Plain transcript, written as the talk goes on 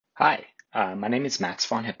Hi, my name is Max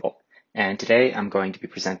von Hippel, and today I'm going to be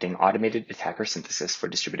presenting automated attacker synthesis for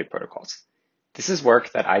distributed protocols. This is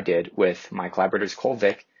work that I did with my collaborators Cole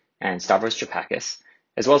Vick and Stavros Chapakis,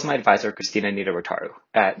 as well as my advisor Christina Nida-Rotaru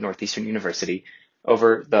at Northeastern University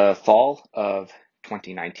over the fall of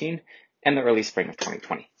 2019 and the early spring of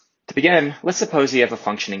 2020. To begin, let's suppose you have a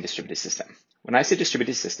functioning distributed system. When I say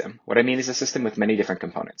distributed system, what I mean is a system with many different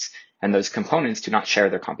components, and those components do not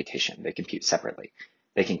share their computation. They compute separately.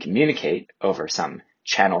 They can communicate over some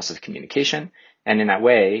channels of communication, and in that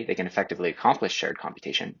way, they can effectively accomplish shared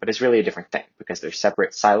computation, but it's really a different thing because they're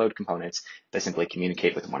separate siloed components that simply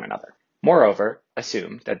communicate with one another. Moreover,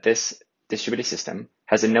 assume that this distributed system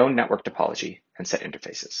has a known network topology and set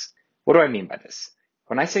interfaces. What do I mean by this?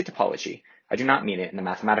 When I say topology, I do not mean it in the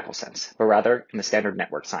mathematical sense, but rather in the standard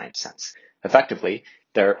network science sense. Effectively,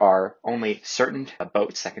 there are only certain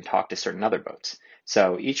boats that can talk to certain other boats.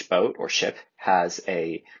 So each boat or ship has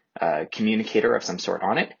a communicator of some sort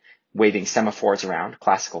on it, waving semaphores around,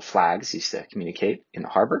 classical flags used to communicate in the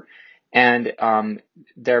harbor. And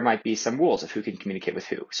there might be some rules of who can communicate with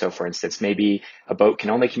who. So for instance, maybe a boat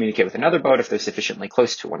can only communicate with another boat if they're sufficiently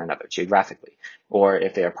close to one another geographically, or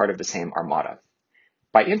if they are part of the same armada.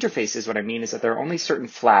 By interfaces, what I mean is that there are only certain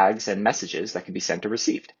flags and messages that can be sent or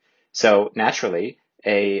received. So naturally,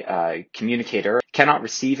 a communicator cannot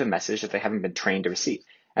receive a message that they haven't been trained to receive.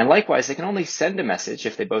 And likewise, they can only send a message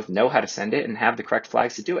if they both know how to send it and have the correct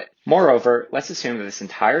flags to do it. Moreover, let's assume that this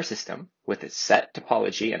entire system, with its set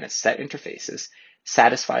topology and its set interfaces,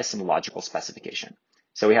 satisfies some logical specification.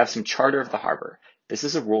 So we have some charter of the harbor. This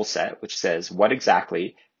is a rule set which says what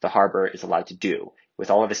exactly the harbor is allowed to do. With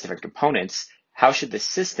all of its different components, how should this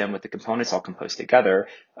system, with the components all composed together,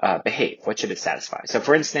 behave? What should it satisfy? So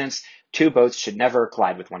for instance, two boats should never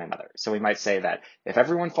collide with one another. So we might say that if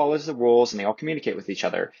everyone follows the rules and they all communicate with each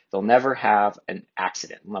other, they'll never have an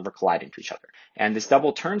accident, they'll never collide into each other. And this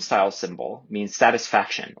double turnstile symbol means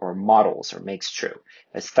satisfaction or models or makes true.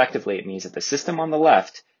 As effectively, it means that the system on the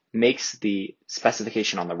left makes the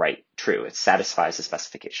specification on the right true. It satisfies the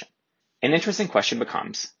specification. An interesting question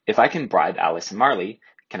becomes, if I can bribe Alice and Marley,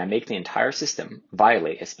 can I make the entire system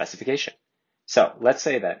violate a specification? So let's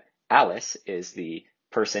say that Alice is the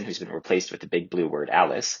person who's been replaced with the big blue word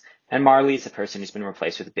Alice, and Marley is the person who's been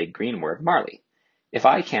replaced with the big green word Marley. If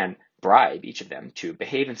I can bribe each of them to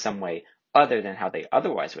behave in some way other than how they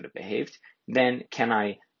otherwise would have behaved, then can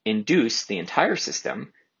I induce the entire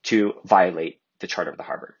system to violate the charter of the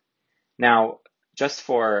harbor? Now, just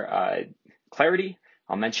for clarity,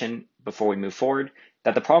 I'll mention before we move forward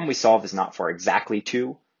that the problem we solve is not for exactly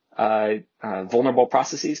two vulnerable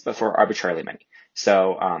processes, but for arbitrarily many.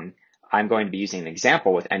 So I'm going to be using an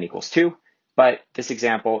example with n equals 2, but this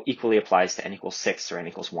example equally applies to n equals 6 or n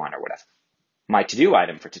equals 1 or whatever. My to-do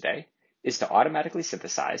item for today is to automatically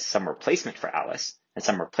synthesize some replacement for Alice and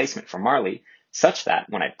some replacement for Marley, such that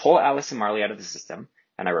when I pull Alice and Marley out of the system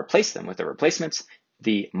and I replace them with the replacements,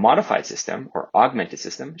 the modified system or augmented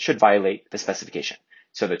system should violate the specification.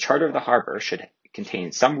 So the charter of the harbor should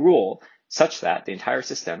contain some rule such that the entire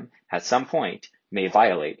system at some point may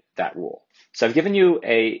violate that rule. So I've given you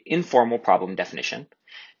an informal problem definition.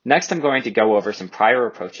 Next, I'm going to go over some prior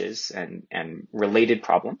approaches and related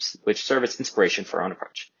problems which serve as inspiration for our own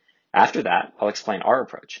approach. After that, I'll explain our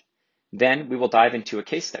approach. Then we will dive into a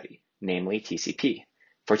case study, namely TCP.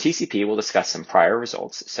 For TCP, we'll discuss some prior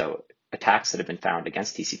results, so attacks that have been found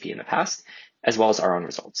against TCP in the past, as well as our own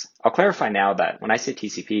results. I'll clarify now that when I say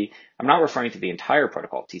TCP, I'm not referring to the entire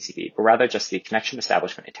protocol of TCP, but rather just the connection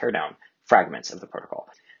establishment and teardown fragments of the protocol.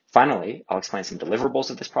 Finally, I'll explain some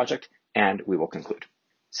deliverables of this project, and we will conclude.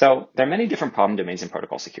 So there are many different problem domains in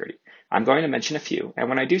protocol security. I'm going to mention a few, and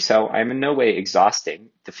when I do so, I am in no way exhausting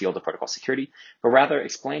the field of protocol security, but rather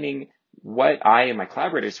explaining what I and my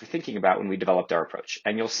collaborators were thinking about when we developed our approach.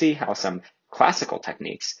 And you'll see how some classical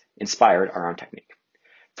techniques inspired our own technique.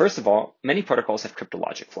 First of all, many protocols have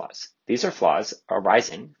cryptologic flaws. These are flaws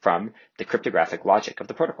arising from the cryptographic logic of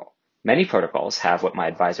the protocol. Many protocols have what my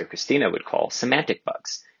advisor Christina would call semantic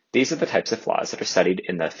bugs. These are the types of flaws that are studied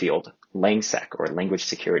in the field LangSec or language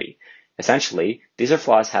security. Essentially, these are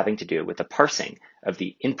flaws having to do with the parsing of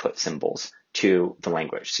the input symbols to the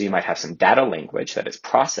language. So you might have some data language that is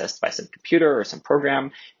processed by some computer or some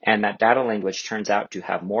program, and that data language turns out to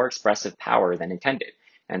have more expressive power than intended.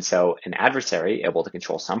 And so an adversary able to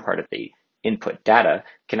control some part of the input data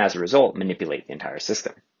can, as a result, manipulate the entire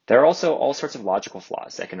system. There are also all sorts of logical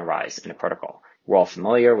flaws that can arise in a protocol. We're all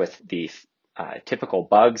familiar with the typical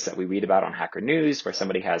bugs that we read about on Hacker News, where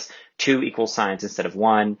somebody has 2 equal signs instead of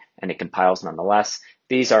 1, and it compiles nonetheless.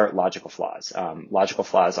 These are logical flaws. Logical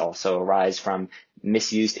flaws also arise from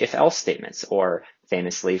misused if-else statements or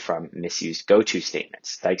famously from misused go-to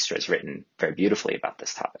statements. Dijkstra has written very beautifully about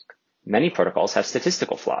this topic. Many protocols have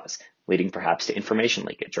statistical flaws, leading perhaps to information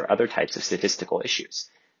leakage or other types of statistical issues.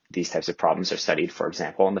 These types of problems are studied, for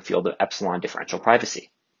example, in the field of epsilon differential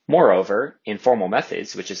privacy. Moreover, in formal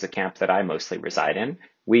methods, which is the camp that I mostly reside in,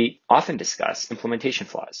 we often discuss implementation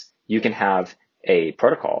flaws. You can have a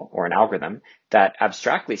protocol or an algorithm that,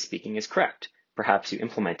 abstractly speaking, is correct. Perhaps you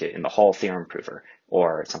implement it in the Hall theorem prover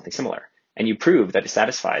or something similar, and you prove that it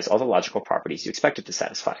satisfies all the logical properties you expect it to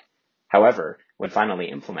satisfy. However, when finally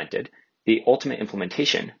implemented, the ultimate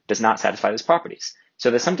implementation does not satisfy those properties. So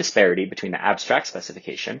there's some disparity between the abstract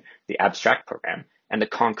specification, the abstract program, and the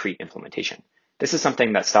concrete implementation. This is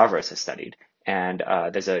something that Stavros has studied, and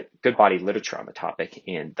there's a good body of literature on the topic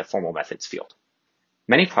in the formal methods field.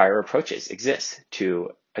 Many prior approaches exist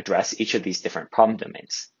to address each of these different problem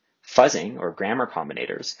domains. Fuzzing, or grammar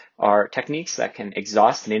combinators, are techniques that can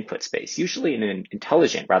exhaust an input space, usually in an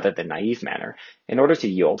intelligent rather than naive manner, in order to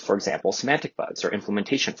yield, for example, semantic bugs or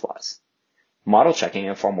implementation flaws. Model checking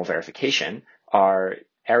and formal verification are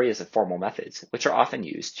areas of formal methods, which are often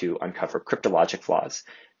used to uncover cryptologic flaws,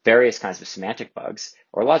 various kinds of semantic bugs,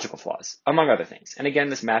 or logical flaws, among other things. And again,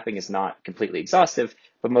 this mapping is not completely exhaustive,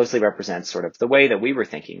 but mostly represents sort of the way that we were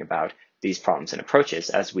thinking about these problems and approaches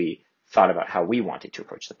as we thought about how we wanted to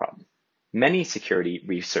approach the problem. Many security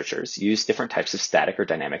researchers use different types of static or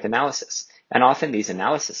dynamic analysis, and often these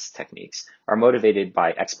analysis techniques are motivated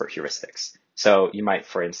by expert heuristics. So you might,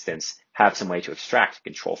 for instance, have some way to extract a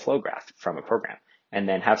control flow graph from a program, and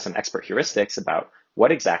then have some expert heuristics about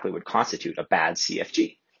what exactly would constitute a bad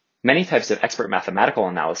CFG. Many types of expert mathematical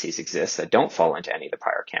analyses exist that don't fall into any of the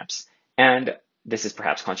prior camps, and this is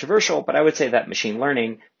perhaps controversial, but I would say that machine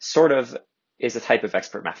learning sort of is a type of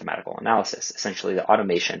expert mathematical analysis, essentially the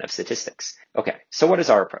automation of statistics. Okay, so what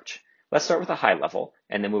is our approach? Let's start with a high level,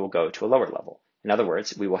 and then we will go to a lower level. In other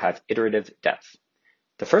words, we will have iterative depth.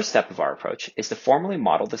 The first step of our approach is to formally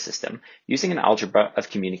model the system using an algebra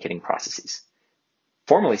of communicating processes.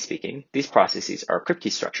 Formally speaking, these processes are crypt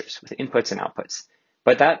key structures with inputs and outputs,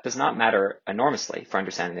 but that does not matter enormously for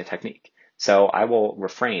understanding the technique. So I will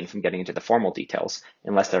refrain from getting into the formal details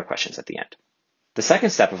unless there are questions at the end. The second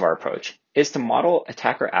step of our approach is to model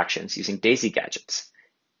attacker actions using DAISY gadgets.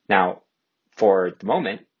 Now, for the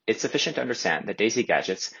moment, it's sufficient to understand that DAISY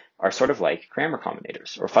gadgets are sort of like grammar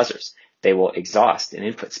combinators or fuzzers. They will exhaust an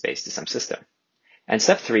input space to some system. And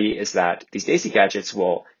step 3 is that these DAISY gadgets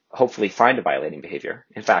will hopefully find a violating behavior.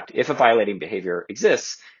 In fact, if a violating behavior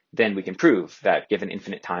exists, then we can prove that given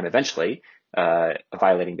infinite time, eventually, a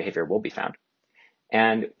violating behavior will be found.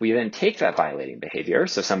 And we then take that violating behavior,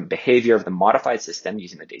 so some behavior of the modified system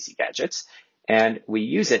using the DAISY gadgets, and we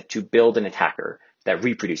use it to build an attacker that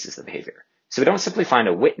reproduces the behavior. So we don't simply find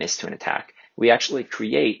a witness to an attack, we actually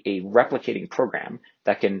create a replicating program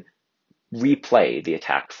that can replay the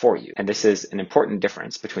attack for you. And this is an important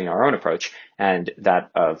difference between our own approach and that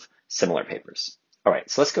of similar papers. All right,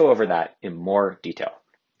 so let's go over that in more detail.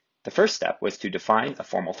 The first step was to define a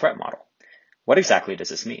formal threat model. What exactly does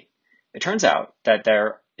this mean? It turns out that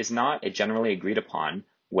there is not a generally agreed upon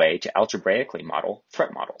way to algebraically model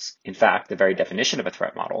threat models. In fact, the very definition of a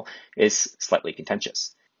threat model is slightly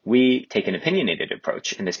contentious. We take an opinionated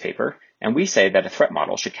approach in this paper, and we say that a threat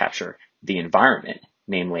model should capture the environment,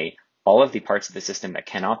 namely all of the parts of the system that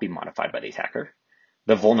cannot be modified by the attacker,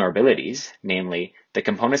 the vulnerabilities, namely the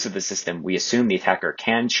components of the system we assume the attacker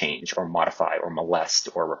can change or modify or molest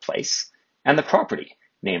or replace, and the property,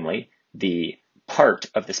 namely the part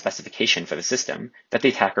of the specification for the system that the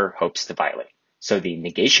attacker hopes to violate. So the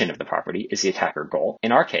negation of the property is the attacker goal.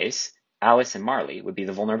 In our case, Alice and Marley would be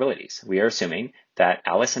the vulnerabilities. We are assuming that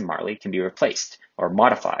Alice and Marley can be replaced or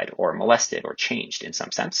modified or molested or changed in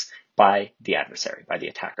some sense by the adversary, by the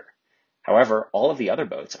attacker. However, all of the other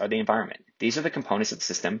boats are the environment. These are the components of the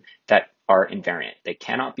system that are invariant. They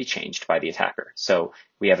cannot be changed by the attacker. So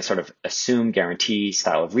we have a sort of assume guarantee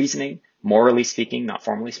style of reasoning, morally speaking, not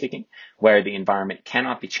formally speaking, where the environment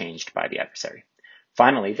cannot be changed by the adversary.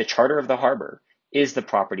 Finally, the charter of the harbor is the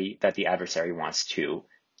property that the adversary wants to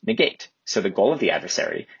negate. So the goal of the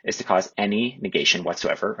adversary is to cause any negation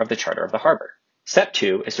whatsoever of the charter of the harbor. Step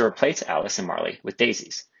 2 is to replace Alice and Marley with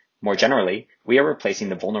daisies. More generally, we are replacing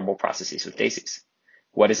the vulnerable processes with daisies.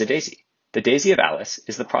 What is a daisy? The daisy of Alice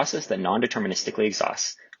is the process that non-deterministically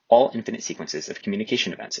exhausts all infinite sequences of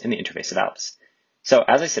communication events in the interface of Alice. So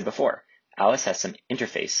as I said before, Alice has some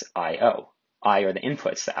interface I/O. I are the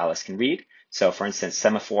inputs that Alice can read. So for instance,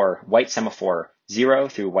 semaphore, white semaphore 0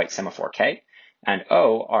 through white semaphore K, and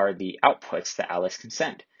O are the outputs that Alice can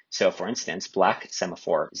send. So for instance, black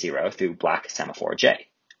semaphore 0 through black semaphore J.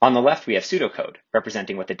 On the left, we have pseudocode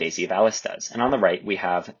representing what the daisy of Alice does. And on the right, we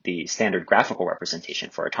have the standard graphical representation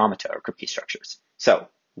for automata or cookie structures. So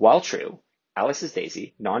while true, Alice's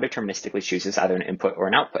daisy non-deterministically chooses either an input or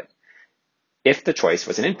an output. If the choice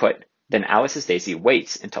was an input, then Alice's daisy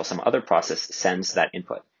waits until some other process sends that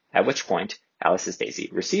input, at which point Alice's daisy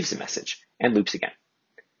receives a message and loops again.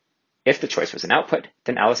 If the choice was an output,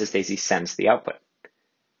 then Alice's daisy sends the output.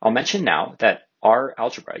 I'll mention now that our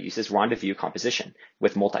algebra uses rendezvous composition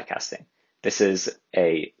with multicasting. This is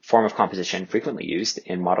a form of composition frequently used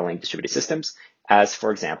in modeling distributed systems, as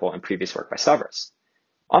for example in previous work by Stavros.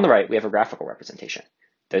 On the right, we have a graphical representation.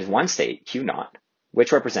 There's one state, Q naught,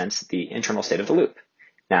 which represents the internal state of the loop.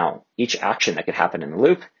 Now, each action that could happen in the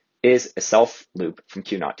loop is a self loop from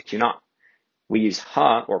Q naught to Q naught. We use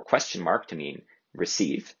huh or question mark to mean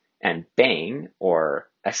receive, and bang or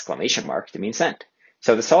exclamation mark to mean send.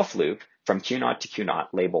 So the self loop from Q naught to Q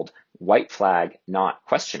naught labeled white flag not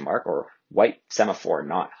question mark or white semaphore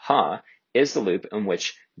not huh is the loop in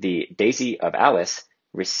which the daisy of Alice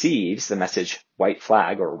receives the message white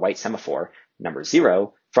flag or white semaphore number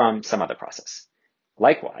 0 from some other process.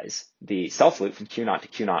 Likewise, the self loop from Q naught to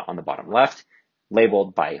Q naught on the bottom left,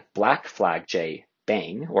 labeled by black flag J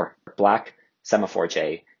bang or black semaphore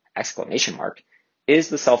J exclamation mark, is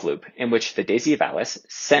the self loop in which the daisy of Alice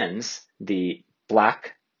sends the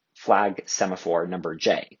black flag semaphore number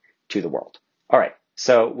J to the world. All right,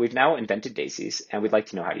 so we've now invented daisies and we'd like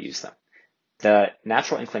to know how to use them. The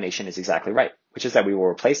natural inclination is exactly right, which is that we will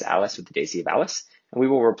replace Alice with the daisy of Alice and we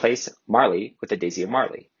will replace Marley with the daisy of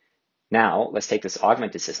Marley. Now let's take this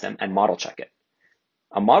augmented system and model check it.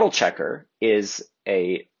 A model checker is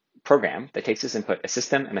a program that takes as input a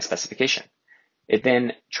system and a specification. It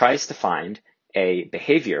then tries to find a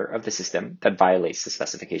behavior of the system that violates the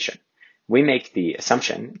specification. We make the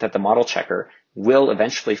assumption that the model checker will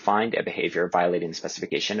eventually find a behavior violating the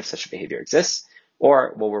specification if such a behavior exists,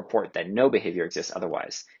 or will report that no behavior exists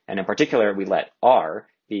otherwise. And in particular, we let R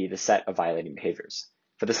be the set of violating behaviors.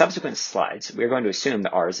 For the subsequent slides, we are going to assume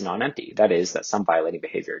that R is non-empty, that is, that some violating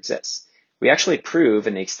behavior exists. We actually prove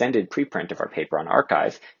in the extended preprint of our paper on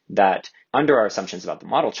arXiv that under our assumptions about the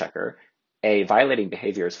model checker, a violating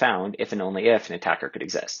behavior is found if and only if an attacker could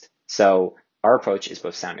exist. So our approach is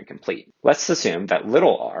both sound and complete. Let's assume that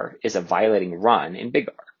little r is a violating run in big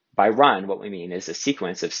R. By run, what we mean is a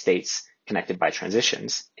sequence of states connected by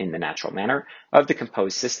transitions in the natural manner of the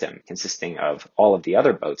composed system consisting of all of the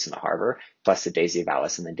other boats in the harbor, plus the daisy of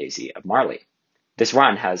Alice and the daisy of Marley. This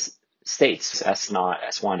run has states, S0,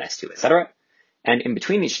 S1, S2, etc. And in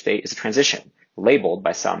between each state is a transition labeled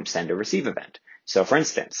by some send or receive event. So for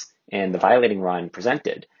instance, in the violating run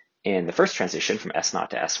presented, in the first transition from S0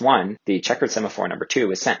 to S1, the checkered semaphore number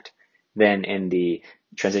 2 is sent. Then in the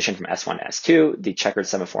transition from S1 to S2, the checkered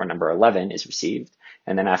semaphore number 11 is received.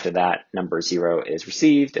 And then after that, number 0 is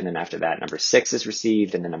received. And then after that, number 6 is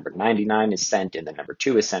received. And then number 99 is sent. And then number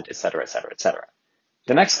 2 is sent, etc., etc., etc.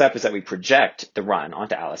 The next step is that we project the run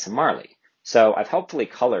onto Alice and Marley. So I've helpfully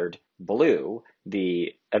colored blue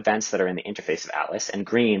the events that are in the interface of Alice and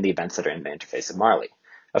green the events that are in the interface of Marley.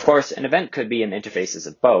 Of course, an event could be in the interfaces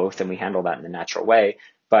of both, and we handle that in the natural way.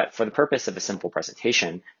 But for the purpose of a simple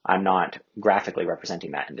presentation, I'm not graphically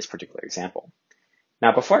representing that in this particular example.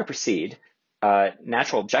 Now, before I proceed, a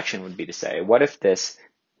natural objection would be to say, what if this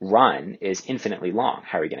run is infinitely long?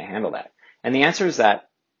 How are we going to handle that? And the answer is that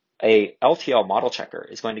a LTL model checker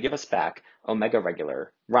is going to give us back omega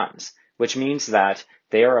regular runs, which means that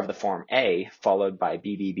they are of the form A followed by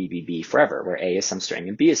B, B, B, B, B forever, where A is some string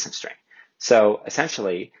and B is some string. So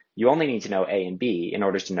essentially, you only need to know A and B in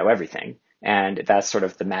order to know everything. And that's sort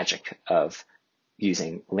of the magic of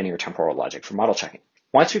using linear temporal logic for model checking.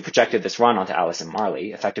 Once we projected this run onto Alice and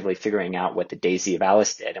Marley, effectively figuring out what the daisy of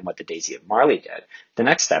Alice did and what the daisy of Marley did, the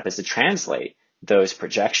next step is to translate those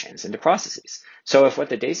projections into processes. So if what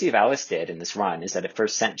the daisy of Alice did in this run is that it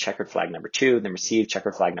first sent checkered flag number 2, then received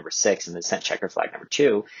checkered flag number 6, and then sent checkered flag number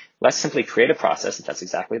 2, let's simply create a process that does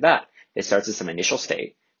exactly that. It starts at some initial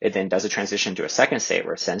state. It then does a transition to a second state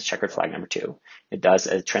where it sends checkered flag number 2. It does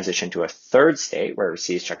a transition to a third state where it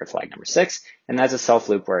receives checkered flag number 6, and that's a self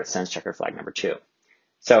loop where it sends checkered flag number 2.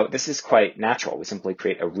 So this is quite natural. We simply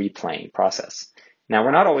create a replaying process. Now,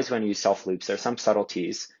 we're not always going to use self loops. There are some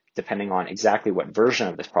subtleties depending on exactly what version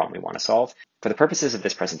of this problem we want to solve. For the purposes of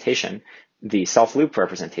this presentation, the self loop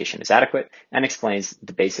representation is adequate and explains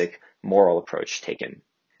the basic moral approach taken.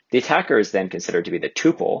 The attacker is then considered to be the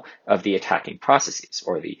tuple of the attacking processes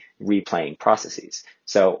or the replaying processes.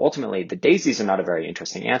 So ultimately, the daisies are not a very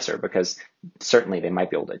interesting answer because certainly they might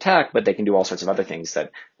be able to attack, but they can do all sorts of other things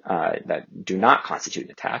that do not constitute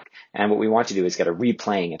an attack. And what we want to do is get a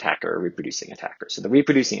replaying attacker, a reproducing attacker. So the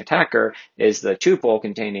reproducing attacker is the tuple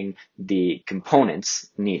containing the components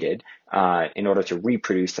needed in order to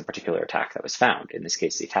reproduce the particular attack that was found. In this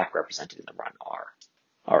case, the attack represented in the run R.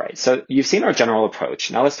 All right, so you've seen our general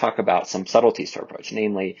approach. Now let's talk about some subtleties to our approach,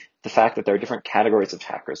 namely the fact that there are different categories of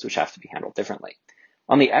attackers which have to be handled differently.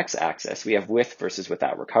 On the x-axis, we have with versus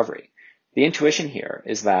without recovery. The intuition here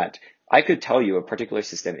is that I could tell you a particular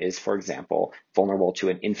system is, for example, vulnerable to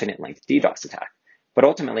an infinite length DDoS attack. But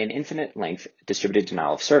ultimately, an infinite length distributed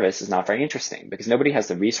denial of service is not very interesting because nobody has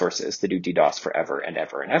the resources to do DDoS forever and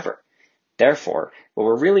ever and ever. Therefore, what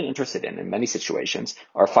we're really interested in many situations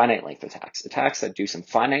are finite length attacks, attacks that do some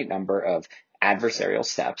finite number of adversarial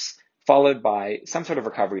steps followed by some sort of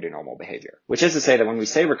recovery to normal behavior, which is to say that when we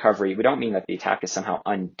say recovery, we don't mean that the attack is somehow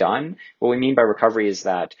undone. What we mean by recovery is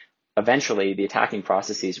that eventually the attacking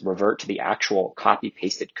processes revert to the actual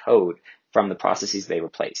copy-pasted code from the processes they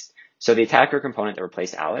replaced. So the attacker component that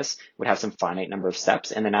replaced Alice would have some finite number of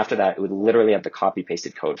steps, and then after that, it would literally have the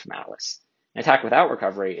copy-pasted code from Alice. An attack without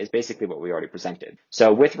recovery is basically what we already presented.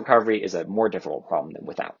 So with recovery is a more difficult problem than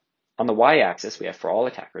without. On the y-axis, we have for all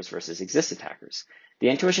attackers versus exist attackers. The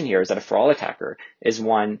intuition here is that a for all attacker is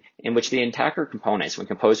one in which the attacker components, when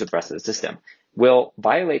composed with the rest of the system, will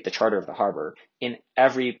violate the charter of the harbor in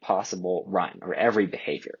every possible run or every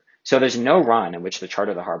behavior. So there's no run in which the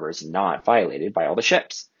charter of the harbor is not violated by all the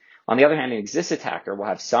ships. On the other hand, an exist attacker will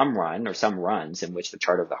have some run or some runs in which the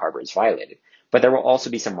charter of the harbor is violated, but there will also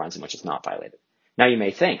be some runs in which it's not violated. Now you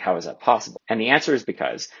may think, how is that possible? And the answer is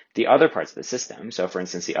because the other parts of the system, so for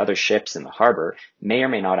instance, the other ships in the harbor, may or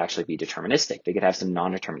may not actually be deterministic. They could have some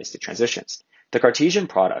non-deterministic transitions. The Cartesian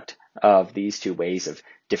product of these two ways of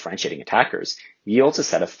differentiating attackers yields a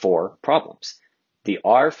set of 4 problems. The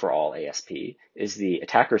R for all ASP is the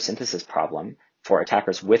attacker synthesis problem for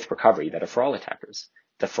attackers with recovery that are for all attackers.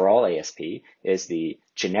 The for all ASP is the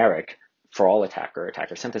generic for all attacker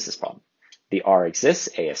synthesis problem. The R exists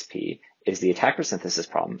ASP is the attacker synthesis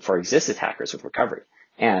problem for exist attackers with recovery.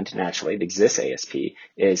 And naturally, the exist ASP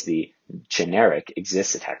is the generic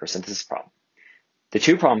exist attacker synthesis problem. The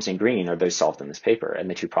 2 problems in green are those solved in this paper, and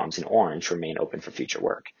the 2 problems in orange remain open for future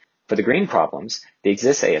work. For the green problems, the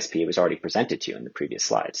exist ASP was already presented to you in the previous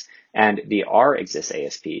slides, and the R exist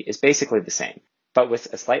ASP is basically the same, but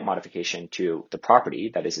with a slight modification to the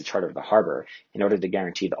property, that is the charter of the harbor, in order to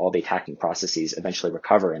guarantee that all the attacking processes eventually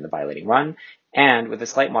recover in the violating run, and with a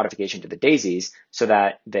slight modification to the daisies so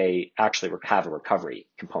that they actually have a recovery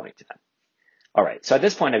component to them. All right, so at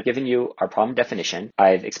this point, I've given you our problem definition.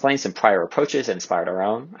 I've explained some prior approaches and inspired our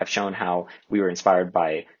own. I've shown how we were inspired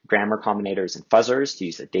by grammar combinators and fuzzers to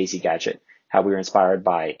use the daisy gadget, how we were inspired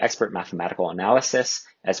by expert mathematical analysis,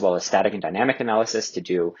 as well as static and dynamic analysis to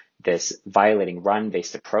do this violating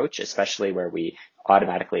run-based approach, especially where we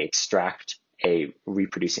automatically extract a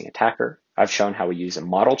reproducing attacker. I've shown how we use a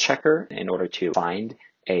model checker in order to find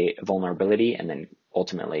a vulnerability and then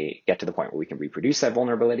ultimately get to the point where we can reproduce that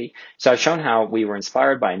vulnerability. So I've shown how we were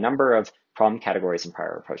inspired by a number of problem categories and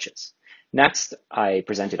prior approaches. Next, I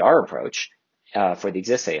presented our approach for the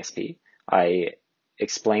exist ASP. I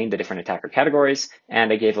explained the different attacker categories,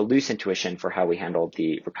 and I gave a loose intuition for how we handled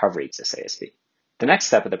the recovery exist ASP. The next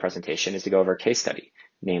step of the presentation is to go over a case study,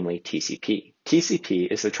 namely TCP. TCP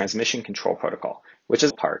is the Transmission Control Protocol, which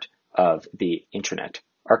is part of the Internet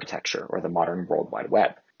architecture or the modern World Wide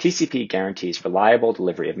Web. TCP guarantees reliable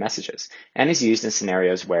delivery of messages and is used in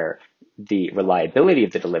scenarios where the reliability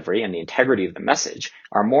of the delivery and the integrity of the message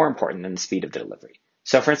are more important than the speed of the delivery.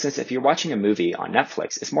 So for instance, if you're watching a movie on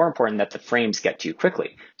Netflix, it's more important that the frames get to you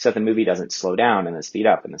quickly so that the movie doesn't slow down and then speed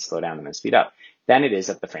up and then slow down and then speed up than it is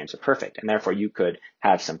that the frames are perfect. And therefore you could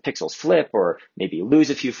have some pixels flip or maybe lose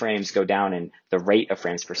a few frames, go down in the rate of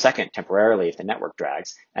frames per second temporarily if the network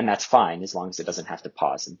drags, and that's fine as long as it doesn't have to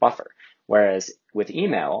pause and buffer. Whereas with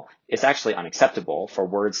email, it's actually unacceptable for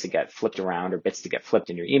words to get flipped around or bits to get flipped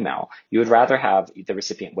in your email. You would rather have the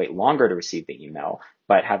recipient wait longer to receive the email,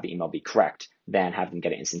 but have the email be correct than have them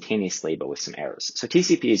get it instantaneously, but with some errors. So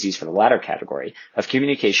TCP is used for the latter category of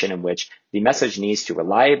communication in which the message needs to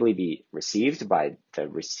reliably be received by the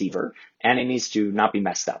receiver, and it needs to not be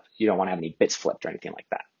messed up. You don't want to have any bits flipped or anything like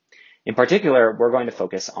that. In particular, we're going to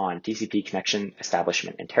focus on TCP connection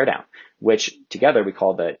establishment and teardown, which together we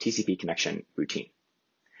call the TCP connection routine.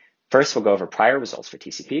 First, we'll go over prior results for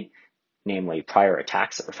TCP, namely prior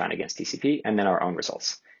attacks that were found against TCP, and then our own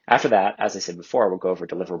results. After that, as I said before, we'll go over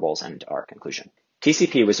deliverables and our conclusion.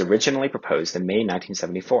 TCP was originally proposed in May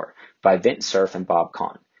 1974 by Vint Cerf and Bob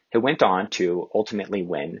Kahn, who went on to ultimately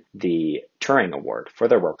win the Turing Award for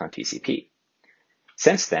their work on TCP.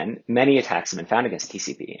 Since then, many attacks have been found against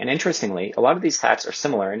TCP, and interestingly, a lot of these attacks are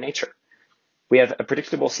similar in nature. We have a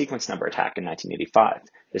predictable sequence number attack in 1985.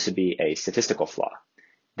 This would be a statistical flaw.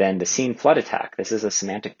 Then the scene flood attack, this is a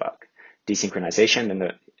semantic bug. Desynchronization, then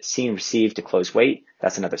the scene received to close wait,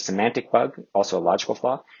 that's another semantic bug, also a logical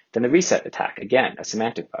flaw. Then the reset attack, again, a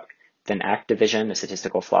semantic bug. Then ACK division, a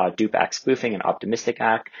statistical flaw, dupe ACK spoofing, an optimistic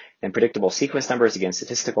ACK. Then predictable sequence numbers, again,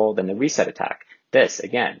 statistical. Then the reset attack. This,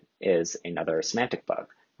 again, is another semantic bug,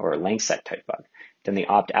 or a length set type bug. Then the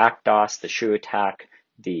opt-ACK DOS, the shrew attack,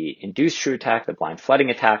 the induced shrew attack, the blind flooding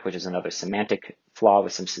attack, which is another semantic flaw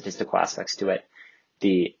with some statistical aspects to it.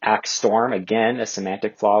 The ACK storm, again, a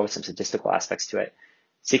semantic flaw with some statistical aspects to it.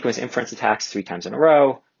 Sequence inference attacks 3 times in a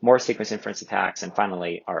row, more sequence inference attacks, and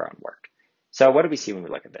finally our own work. So what do we see when we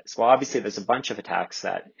look at this? Well, obviously there's a bunch of attacks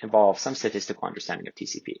that involve some statistical understanding of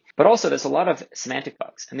TCP, but also there's a lot of semantic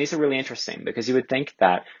bugs. And these are really interesting because you would think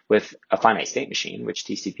that with a finite state machine, which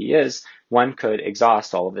TCP is, one could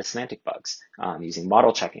exhaust all of the semantic bugs using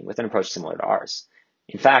model checking with an approach similar to ours.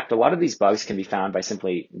 In fact, a lot of these bugs can be found by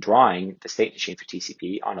simply drawing the state machine for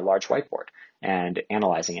TCP on a large whiteboard and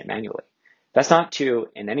analyzing it manually. That's not to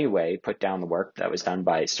in any way put down the work that was done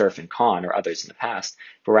by Cerf and Kahn or others in the past,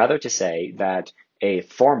 but rather to say that a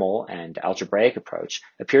formal and algebraic approach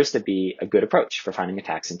appears to be a good approach for finding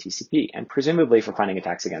attacks in TCP and presumably for finding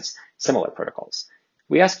attacks against similar protocols.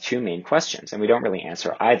 We ask 2 main questions, and we don't really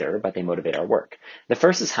answer either, but they motivate our work. The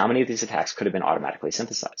first is how many of these attacks could have been automatically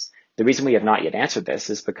synthesized. The reason we have not yet answered this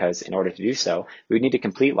is because in order to do so, we would need a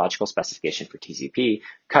complete logical specification for TCP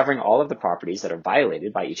covering all of the properties that are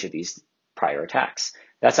violated by each of these prior attacks.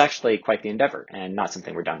 That's actually quite the endeavor and not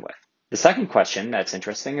something we're done with. The second question that's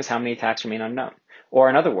interesting is how many attacks remain unknown. Or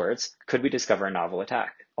in other words, could we discover a novel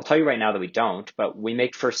attack? I'll tell you right now that we don't, but we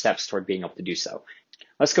make first steps toward being able to do so.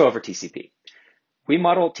 Let's go over TCP. We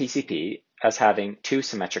model TCP as having 2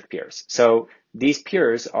 symmetric peers. So these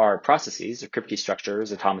peers are processes, or cryptokey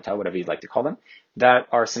structures, automata, whatever you'd like to call them, that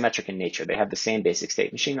are symmetric in nature. They have the same basic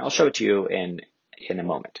state machine. I'll show it to you in a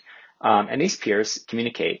moment. And these peers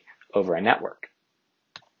communicate over a network.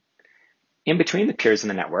 In between the peers in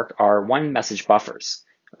the network are one-message buffers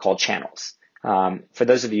called channels. For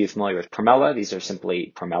those of you familiar with Promella, these are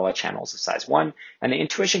simply Promella channels of size 1. And the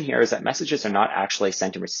intuition here is that messages are not actually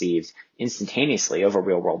sent and received instantaneously over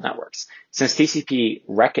real-world networks. Since TCP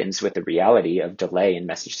reckons with the reality of delay in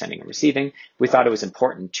message sending and receiving, we thought it was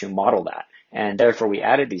important to model that. And therefore, we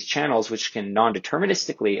added these channels, which can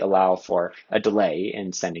non-deterministically allow for a delay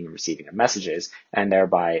in sending and receiving of messages, and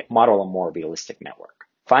thereby model a more realistic network.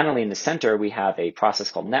 Finally, in the center, we have a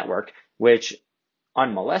process called network, which,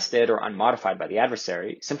 unmolested or unmodified by the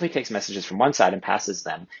adversary, simply takes messages from one side and passes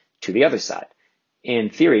them to the other side. In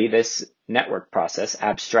theory, this network process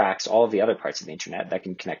abstracts all of the other parts of the internet that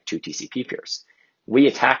can connect 2 TCP peers. We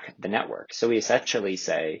attack the network. So we essentially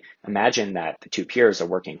say, imagine that the 2 peers are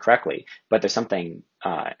working correctly, but there's something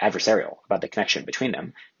adversarial about the connection between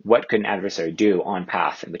them. What could an adversary do on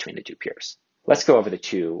path in between the 2 peers? Let's go over the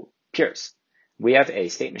 2 peers. We have a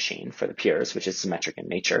state machine for the peers, which is symmetric in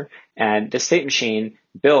nature. And the state machine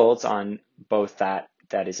builds on both that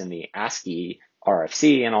is in the ASCII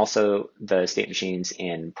RFC and also the state machines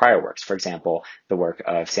in prior works. For example, the work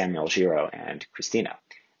of Samuel Giro and Christina.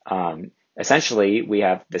 Essentially, we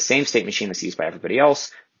have the same state machine that's used by everybody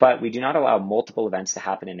else, but we do not allow multiple events to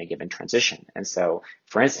happen in a given transition. And so,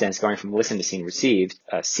 for instance, going from listen to scene received,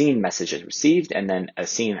 a scene message is received, and then a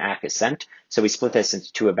scene ACK is sent. So we split this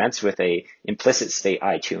into 2 events with a implicit state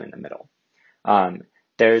I2 in the middle.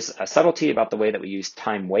 There's a subtlety about the way that we use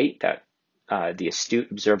time wait that the astute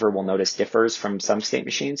observer will notice differs from some state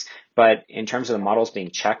machines, but in terms of the models being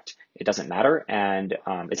checked, it doesn't matter, and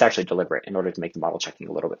it's actually deliberate in order to make the model checking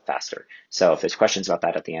a little bit faster. So if there's questions about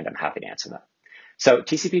that at the end, I'm happy to answer them. So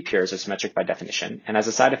TCP peers are symmetric by definition, and as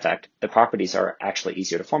a side effect, the properties are actually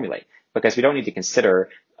easier to formulate because we don't need to consider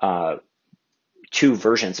 2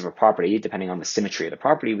 versions of a property depending on the symmetry of the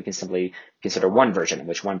property. We can simply consider one version in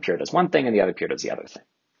which one peer does one thing and the other peer does the other thing.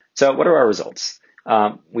 So what are our results?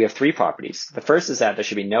 We have 3 properties. The first is that there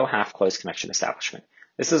should be no half-closed connection establishment.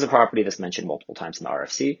 This is a property that's mentioned multiple times in the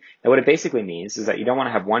RFC. And what it basically means is that you don't want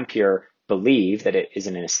to have one peer believe that it is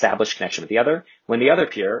in an established connection with the other when the other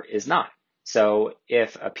peer is not. So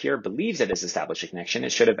if a peer believes it has established a connection,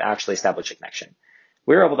 it should have actually established a connection.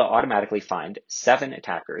 We were able to automatically find 7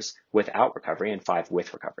 attackers without recovery and 5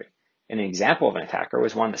 with recovery. And an example of an attacker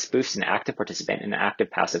was one that spoofs an active participant in an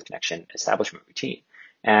active-passive connection establishment routine.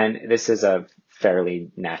 And this is a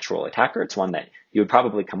fairly natural attacker. It's one that you would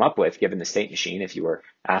probably come up with given the state machine if you were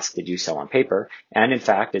asked to do so on paper. And in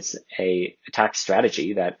fact, it's a attack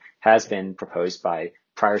strategy that has been proposed by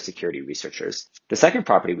prior security researchers. The second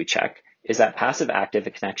property we check is that passive-active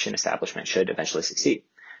connection establishment should eventually succeed.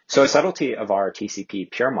 So a subtlety of our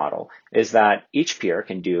TCP peer model is that each peer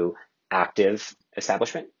can do active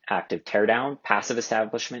establishment, active teardown, passive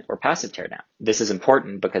establishment, or passive teardown. This is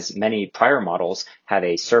important because many prior models have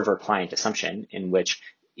a server-client assumption in which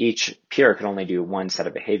each peer can only do one set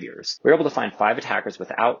of behaviors. We're able to find 5 attackers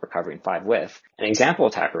without recovering 5 with. An example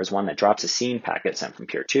attacker is one that drops a scene packet sent from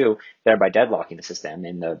peer 2, thereby deadlocking the system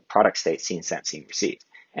in the product state scene sent, scene received.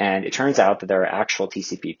 And it turns out that there are actual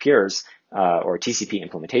TCP peers or TCP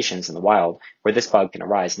implementations in the wild where this bug can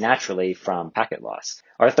arise naturally from packet loss.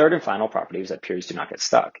 Our third and final property is that peers do not get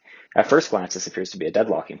stuck. At first glance, this appears to be a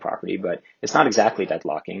deadlocking property, but it's not exactly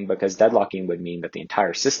deadlocking because deadlocking would mean that the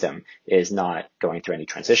entire system is not going through any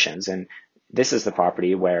transitions. And this is the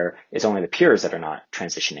property where it's only the peers that are not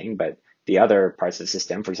transitioning, but the other parts of the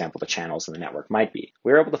system, for example, the channels and the network, might be.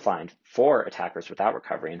 We were able to find 4 attackers without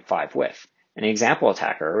recovery and 5 with. An example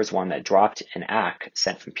attacker was one that dropped an ACK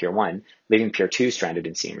sent from peer 1, leaving peer 2 stranded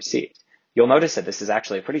in scene received. You'll notice that this is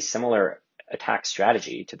actually a pretty similar attack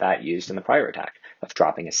strategy to that used in the prior attack of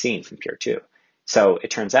dropping a scene from peer 2. So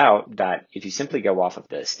it turns out that if you simply go off of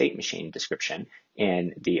the state machine description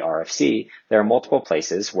in the RFC, there are multiple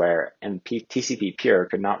places where a TCP peer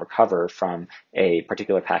could not recover from a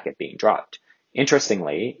particular packet being dropped.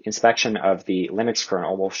 Interestingly, inspection of the Linux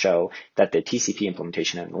kernel will show that the TCP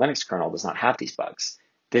implementation in the Linux kernel does not have these bugs.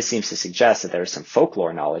 This seems to suggest that there is some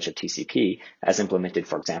folklore knowledge of TCP as implemented,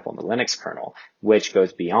 for example, in the Linux kernel, which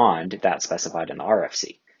goes beyond that specified in the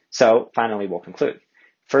RFC. So finally, we'll conclude.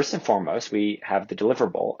 First and foremost, we have the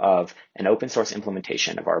deliverable of an open source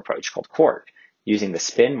implementation of our approach called Quark, using the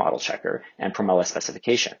spin model checker and Promella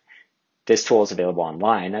specification. This tool is available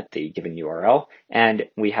online at the given URL, and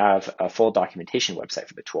we have a full documentation website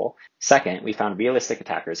for the tool. Second, we found realistic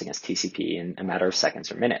attackers against TCP in a matter of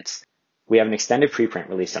seconds or minutes. We have an extended preprint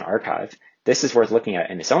released on arXiv. This is worth looking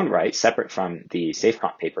at in its own right, separate from the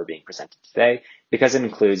SafeComp paper being presented today, because it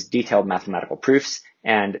includes detailed mathematical proofs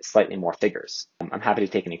and slightly more figures. I'm happy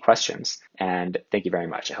to take any questions, and thank you very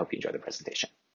much. I hope you enjoy the presentation.